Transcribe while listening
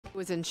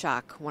was in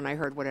shock when I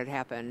heard what had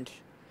happened.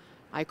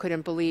 I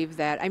couldn't believe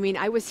that. I mean,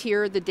 I was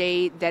here the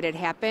day that it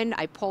happened.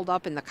 I pulled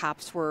up and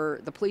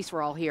the police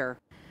were all here.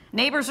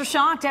 Neighbors are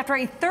shocked after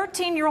a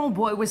 13-year-old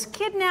boy was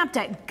kidnapped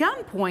at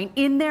gunpoint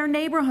in their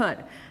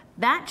neighborhood.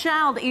 That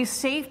child is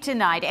safe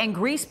tonight, and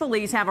Greece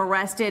police have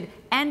arrested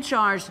and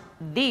charged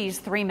these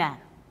 3 men.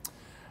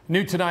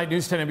 New tonight,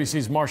 News 10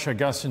 NBC's Marcia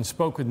Augustin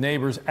spoke with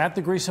neighbors at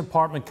the Greece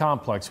apartment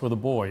complex where the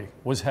boy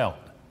was held.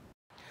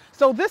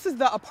 So this is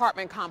the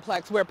apartment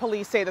complex where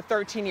police say the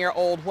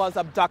 13-year-old was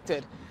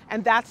abducted.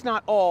 And that's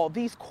not all.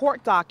 These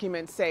court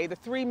documents say the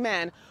 3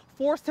 men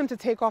forced him to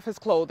take off his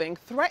clothing,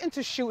 threatened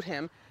to shoot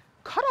him,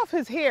 cut off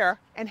his hair,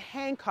 and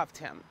handcuffed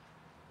him.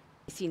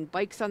 I seen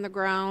bikes on the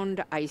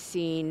ground. I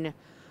seen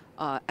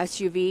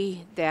SUV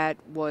that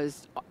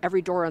was,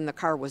 every door in the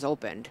car was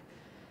opened.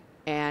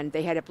 And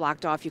they had it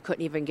blocked off. You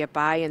couldn't even get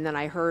by. And then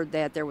I heard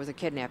that there was a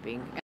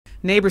kidnapping.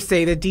 Neighbors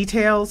say the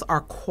details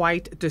are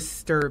quite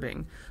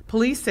disturbing.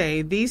 Police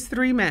say these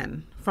 3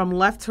 men, from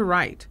left to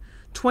right,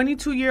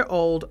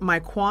 22-year-old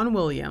Myquan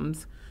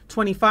Williams,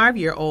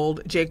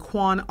 25-year-old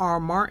Jaquan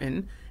R.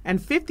 Martin, and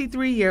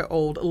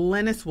 53-year-old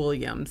Lennis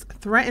Williams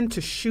threatened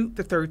to shoot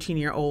the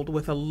 13-year-old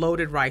with a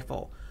loaded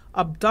rifle,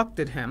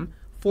 abducted him,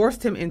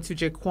 forced him into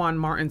Jaquan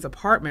Martin's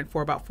apartment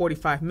for about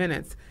 45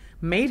 minutes,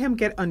 made him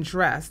get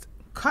undressed,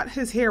 cut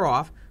his hair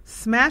off,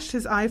 smashed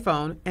his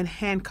iPhone, and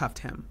handcuffed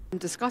him. I'm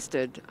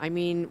disgusted. I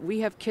mean, we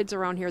have kids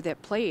around here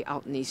that play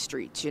out in these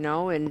streets, you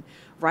know, and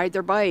ride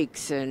their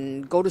bikes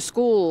and go to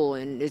school,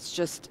 and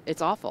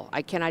it's awful.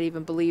 I cannot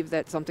even believe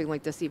that something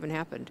like this even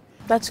happened.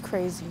 That's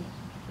crazy.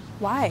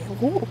 Why?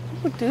 Who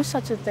would do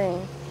such a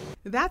thing?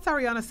 That's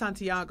Ariana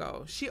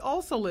Santiago. She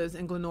also lives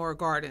in Glenora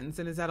Gardens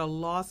and is at a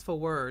loss for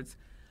words.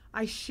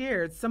 I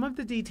shared some of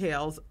the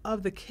details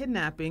of the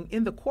kidnapping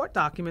in the court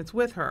documents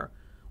with her.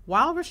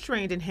 While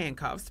restrained in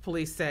handcuffs,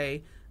 police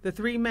say the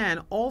 3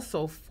 men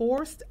also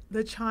forced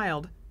the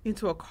child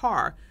into a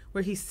car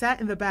where he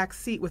sat in the back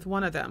seat with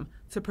one of them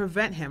to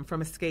prevent him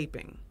from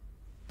escaping.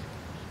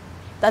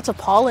 That's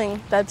appalling.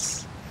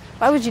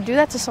 Why would you do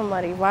that to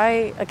somebody?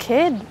 Why a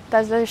kid?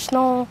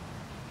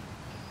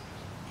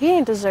 He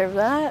didn't deserve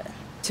that.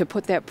 To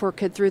put that poor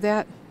kid through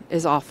that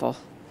is awful.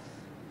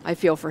 I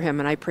feel for him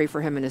and I pray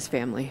for him and his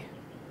family.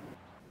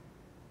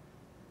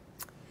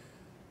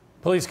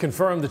 Police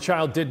confirmed the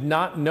child did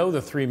not know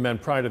the 3 men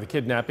prior to the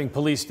kidnapping.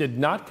 Police did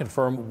not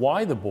confirm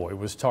why the boy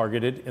was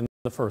targeted in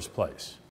the first place.